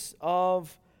servants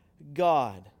of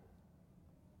God.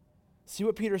 See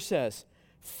what Peter says.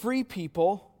 Free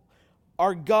people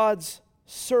are God's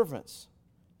servants.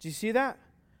 Do you see that?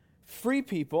 Free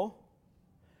people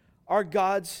are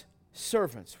God's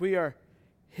servants. We are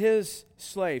His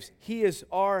slaves. He is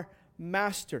our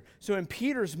master. So in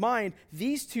Peter's mind,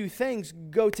 these two things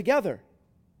go together.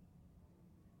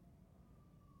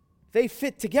 They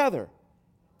fit together.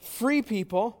 Free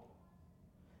people,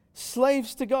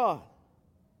 slaves to God.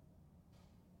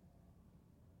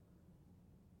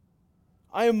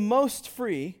 I am most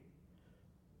free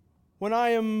when I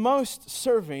am most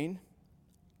serving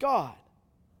God.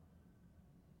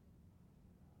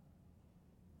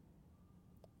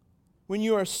 When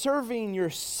you are serving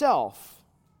yourself,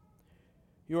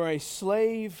 you are a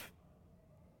slave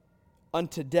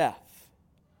unto death,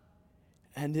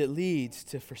 and it leads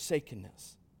to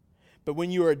forsakenness. But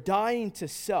when you are dying to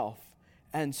self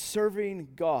and serving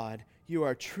God, you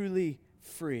are truly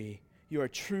free. You are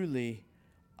truly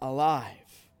alive.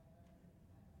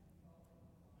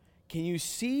 Can you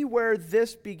see where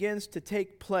this begins to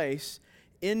take place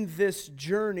in this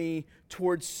journey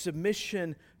towards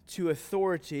submission to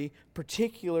authority,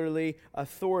 particularly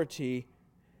authority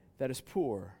that is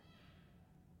poor?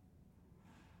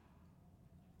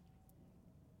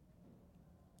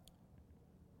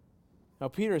 Now,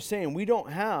 Peter is saying we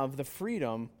don't have the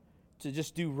freedom to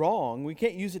just do wrong. We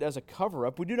can't use it as a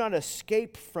cover-up. We do not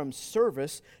escape from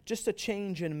service, just a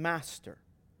change in master.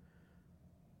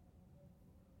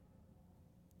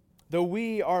 Though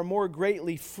we are more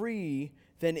greatly free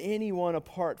than anyone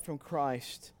apart from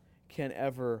Christ can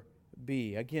ever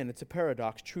be. Again, it's a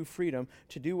paradox. True freedom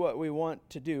to do what we want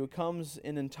to do comes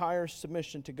in entire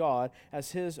submission to God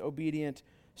as His obedient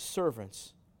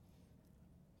servants.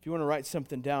 If you want to write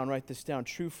something down, write this down.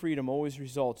 True freedom always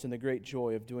results in the great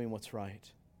joy of doing what's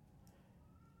right.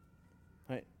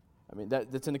 Right? I mean,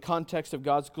 that's in the context of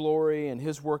God's glory and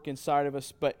His work inside of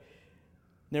us, but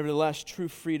nevertheless, true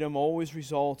freedom always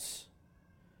results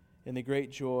in the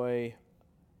great joy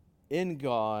in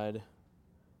God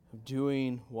of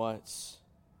doing what's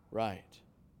right.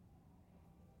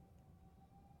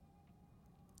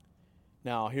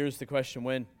 Now, here's the question.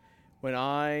 When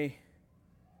I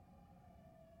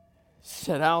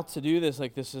set out to do this,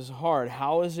 like this is hard,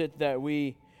 how is it that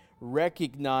we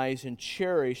recognize and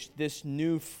cherish this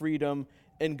new freedom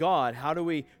in God? How do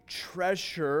we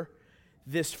treasure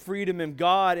this freedom in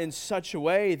God in such a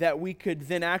way that we could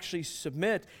then actually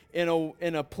submit in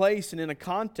a place and in a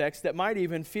context that might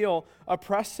even feel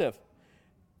oppressive?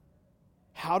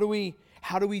 How do we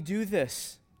do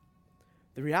this?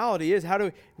 The reality is,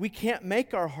 we can't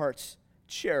make our hearts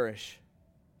cherish.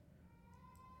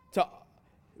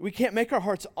 We can't make our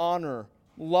hearts honor,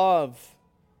 love,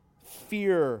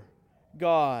 fear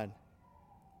God.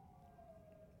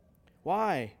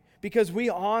 Why? Because we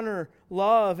honor,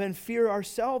 love, and fear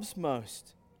ourselves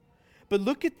most. But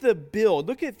look at the build.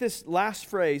 Look at this last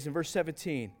phrase in verse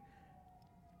 17.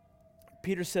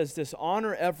 Peter says this,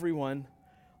 honor everyone,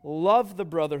 love the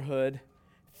brotherhood,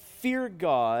 fear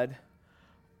God,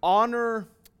 honor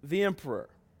the emperor.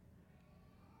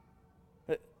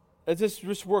 Let's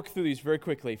just work through these very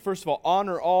quickly. First of all,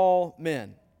 honor all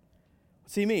men.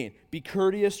 What's he mean? Be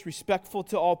courteous, respectful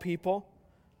to all people.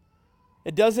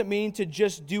 It doesn't mean to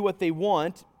just do what they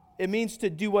want. It means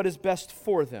to do what is best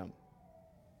for them.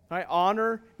 Right?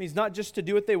 Honor means not just to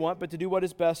do what they want, but to do what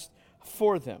is best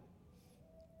for them.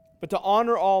 But to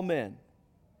honor all men.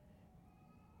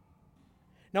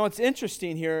 Now, it's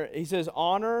interesting here. He says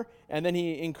honor, and then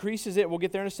he increases it. We'll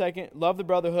get there in a second. Love the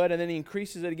brotherhood, and then he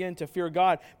increases it again to fear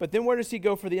God. But then where does he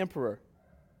go for the emperor?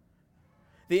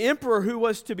 The emperor who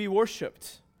was to be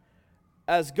worshipped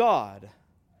as God.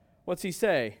 What's he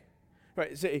say?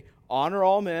 Right, say, honor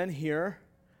all men here,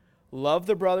 love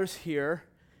the brothers here,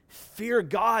 fear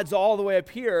God's all the way up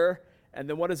here, and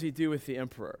then what does he do with the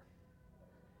emperor?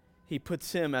 He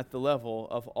puts him at the level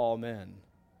of all men.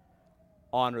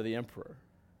 Honor the emperor.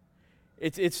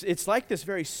 It's like this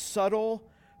very subtle,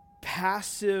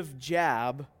 passive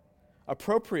jab,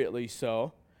 appropriately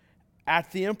so,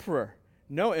 at the emperor.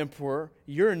 No, emperor,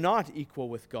 you're not equal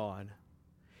with God.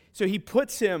 So he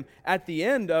puts him at the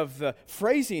end of the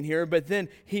phrasing here, but then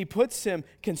he puts him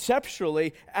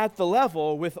conceptually at the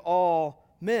level with all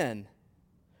men,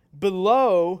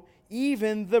 below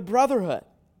even the brotherhood,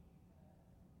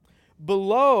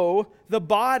 below the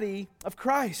body of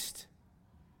Christ.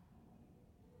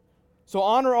 So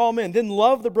honor all men, then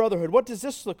love the brotherhood. What does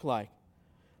this look like?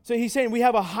 So he's saying we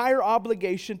have a higher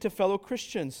obligation to fellow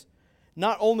Christians.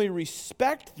 not only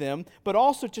respect them, but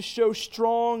also to show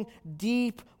strong,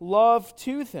 deep love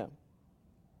to them.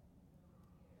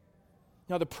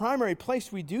 Now, the primary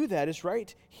place we do that is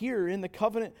right here in the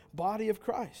covenant body of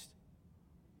Christ.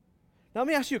 Now, let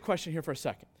me ask you a question here for a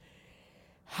second.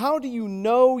 How do you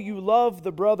know you love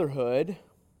the brotherhood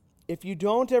if you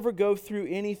don't ever go through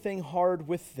anything hard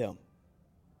with them?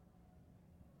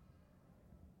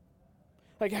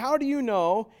 Like, how do you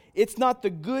know it's not the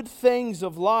good things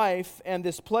of life and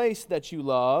this place that you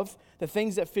love, the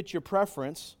things that fit your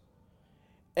preference,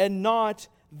 and not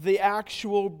the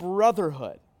actual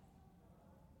brotherhood,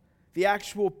 the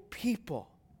actual people?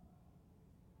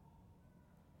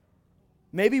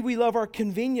 Maybe we love our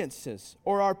conveniences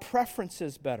or our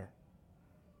preferences better.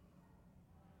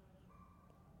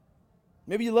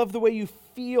 Maybe you love the way you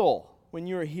feel when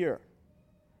you're here.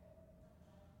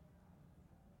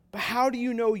 But how do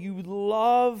you know you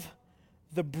love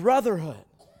the brotherhood?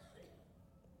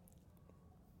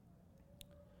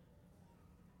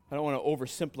 I don't want to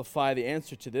oversimplify the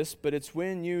answer to this, but it's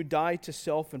when you die to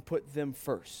self and put them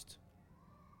first.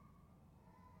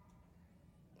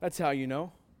 That's how you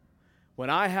know. When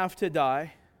I have to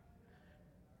die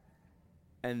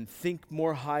and think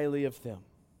more highly of them.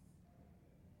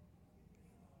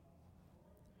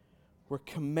 We're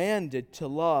commanded to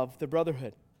love the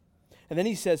brotherhood. And then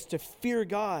he says to fear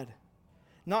God.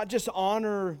 Not just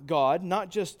honor God, not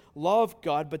just love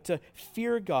God, but to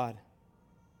fear God.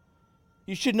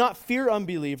 You should not fear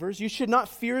unbelievers. You should not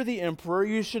fear the emperor.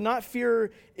 You should not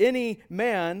fear any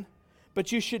man,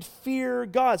 but you should fear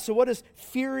God. So what is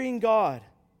fearing God?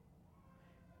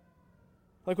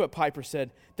 Like what Piper said,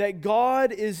 that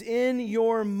God is in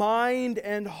your mind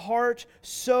and heart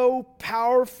so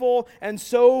powerful and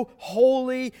so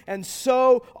holy and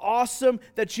so awesome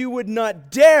that you would not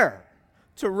dare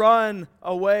to run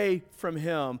away from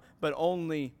Him, but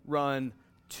only run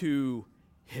to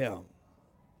Him.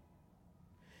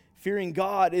 Fearing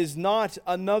God is not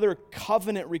another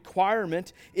covenant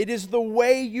requirement. It is the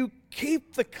way you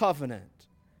keep the covenant.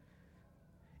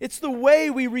 It's the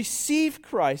way we receive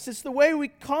Christ. It's the way we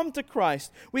come to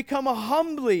Christ. We come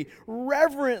humbly,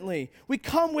 reverently. We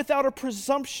come without a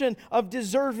presumption of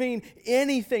deserving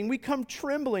anything. We come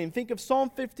trembling. Think of Psalm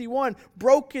 51,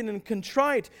 broken and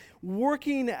contrite,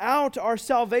 working out our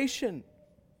salvation.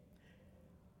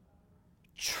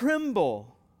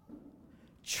 Tremble.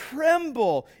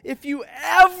 Tremble if you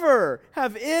ever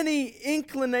have any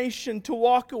inclination to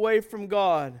walk away from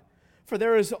God. For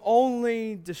there is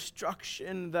only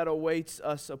destruction that awaits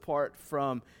us apart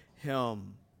from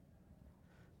Him.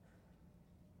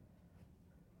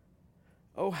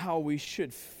 Oh, how we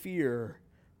should fear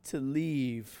to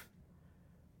leave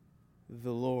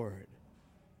the Lord.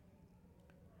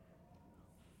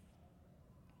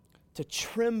 To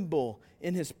tremble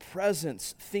in His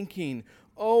presence, thinking,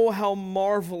 oh, how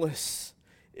marvelous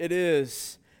it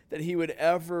is that He would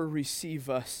ever receive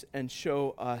us and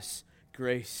show us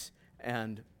grace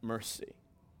and mercy.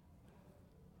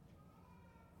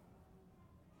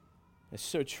 It's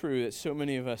so true that so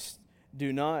many of us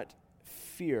do not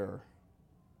fear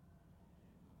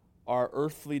our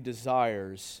earthly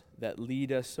desires that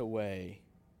lead us away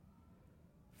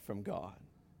from God.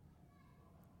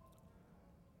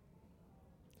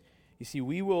 You see,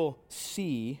 we will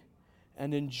see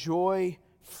and enjoy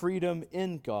freedom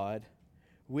in God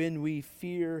when we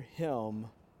fear Him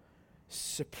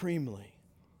supremely.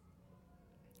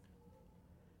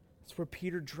 That's where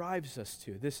Peter drives us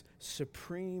to, this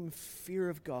supreme fear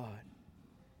of God.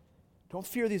 Don't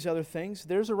fear these other things.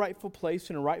 There's a rightful place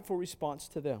and a rightful response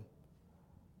to them.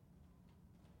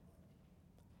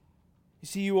 You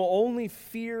see, you will only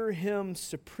fear Him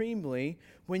supremely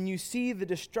when you see the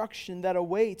destruction that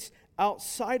awaits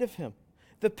outside of Him,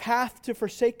 the path to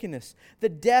forsakenness, the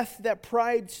death that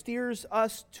pride steers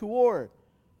us toward.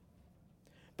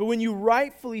 But when you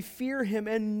rightfully fear Him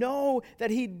and know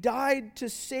that He died to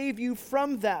save you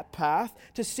from that path,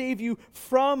 to save you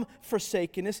from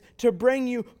forsakenness, to bring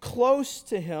you close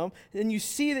to Him, and you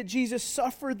see that Jesus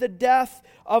suffered the death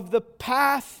of the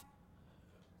path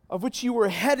of which you were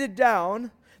headed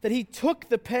down, that He took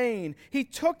the pain, He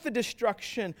took the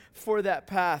destruction for that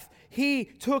path. He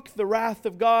took the wrath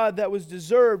of God that was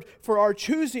deserved for our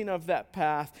choosing of that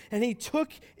path, and He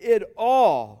took it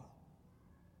all.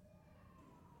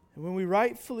 And when we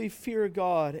rightfully fear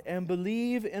God and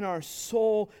believe in our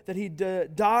soul that He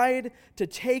died to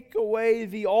take away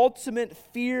the ultimate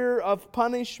fear of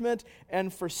punishment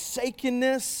and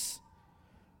forsakenness,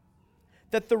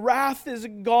 that the wrath is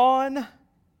gone,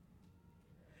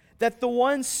 that the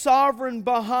one sovereign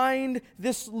behind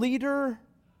this leader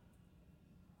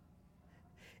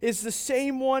is the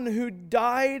same one who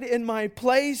died in my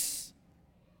place,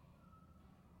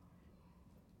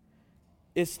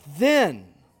 it's then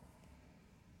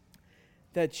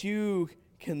that you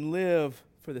can live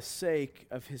for the sake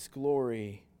of His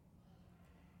glory.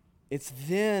 It's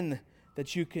then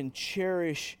that you can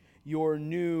cherish your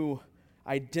new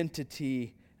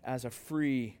identity as a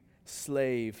free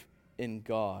slave in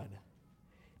God.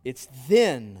 It's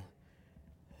then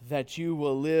that you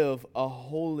will live a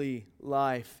holy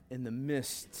life in the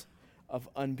midst of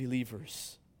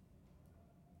unbelievers.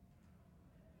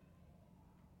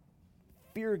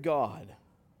 Fear God,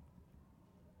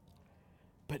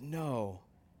 but know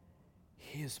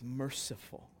He is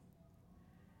merciful,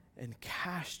 and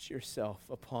cast yourself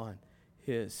upon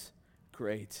His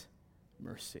great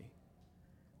mercy.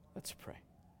 Let's pray.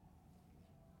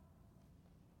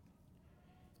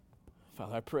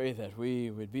 Father, I pray that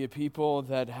we would be a people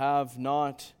that have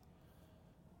not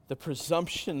the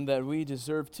presumption that we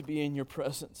deserve to be in your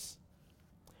presence,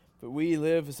 but we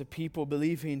live as a people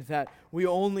believing that we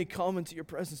only come into your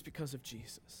presence because of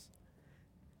Jesus.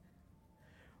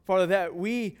 Father, that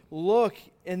we look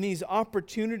in these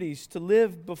opportunities to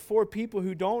live before people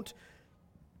who don't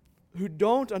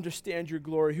understand your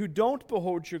glory, who don't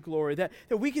behold your glory, that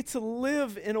we get to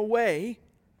live in a way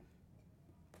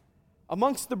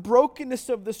amongst the brokenness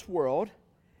of this world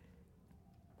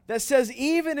that says,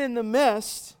 even in the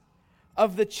midst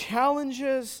of the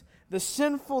challenges, the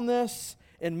sinfulness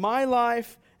in my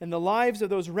life and the lives of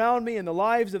those around me and the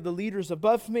lives of the leaders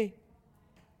above me,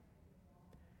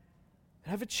 I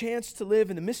have a chance to live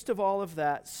in the midst of all of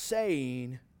that,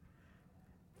 saying,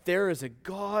 there is a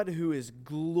God who is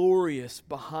glorious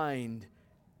behind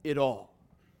it all.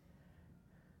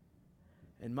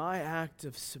 And my act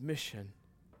of submission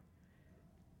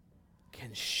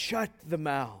can shut the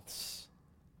mouths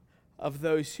of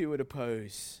those who would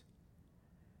oppose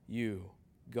you,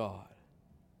 God.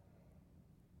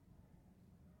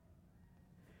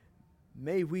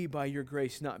 May we, by your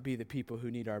grace, not be the people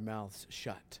who need our mouths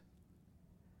shut,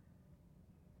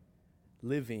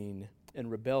 living in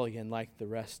rebellion like the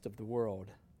rest of the world.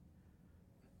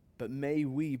 But may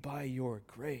we, by your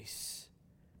grace,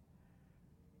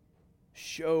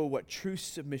 show what true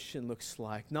submission looks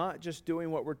like. Not just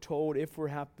doing what we're told if we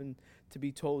happen to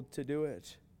be told to do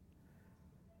it,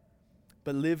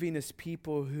 but living as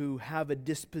people who have a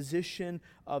disposition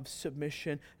of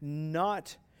submission,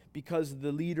 not because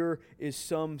the leader is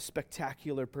some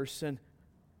spectacular person,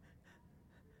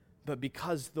 but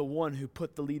because the one who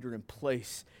put the leader in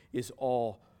place is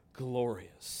all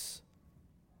glorious.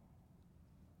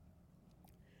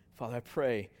 Father, I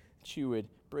pray that you would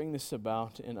bring this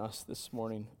about in us this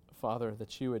morning, Father,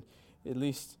 that you would at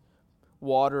least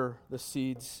water the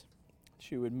seeds,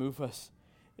 that you would move us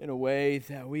in a way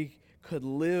that we could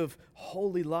live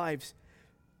holy lives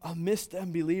amidst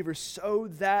unbelievers so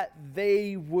that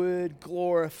they would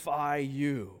glorify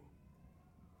you.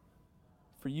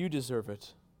 For you deserve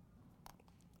it.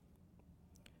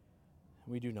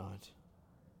 We do not.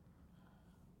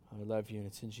 I love you, and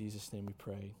it's in Jesus' name we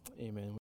pray. Amen.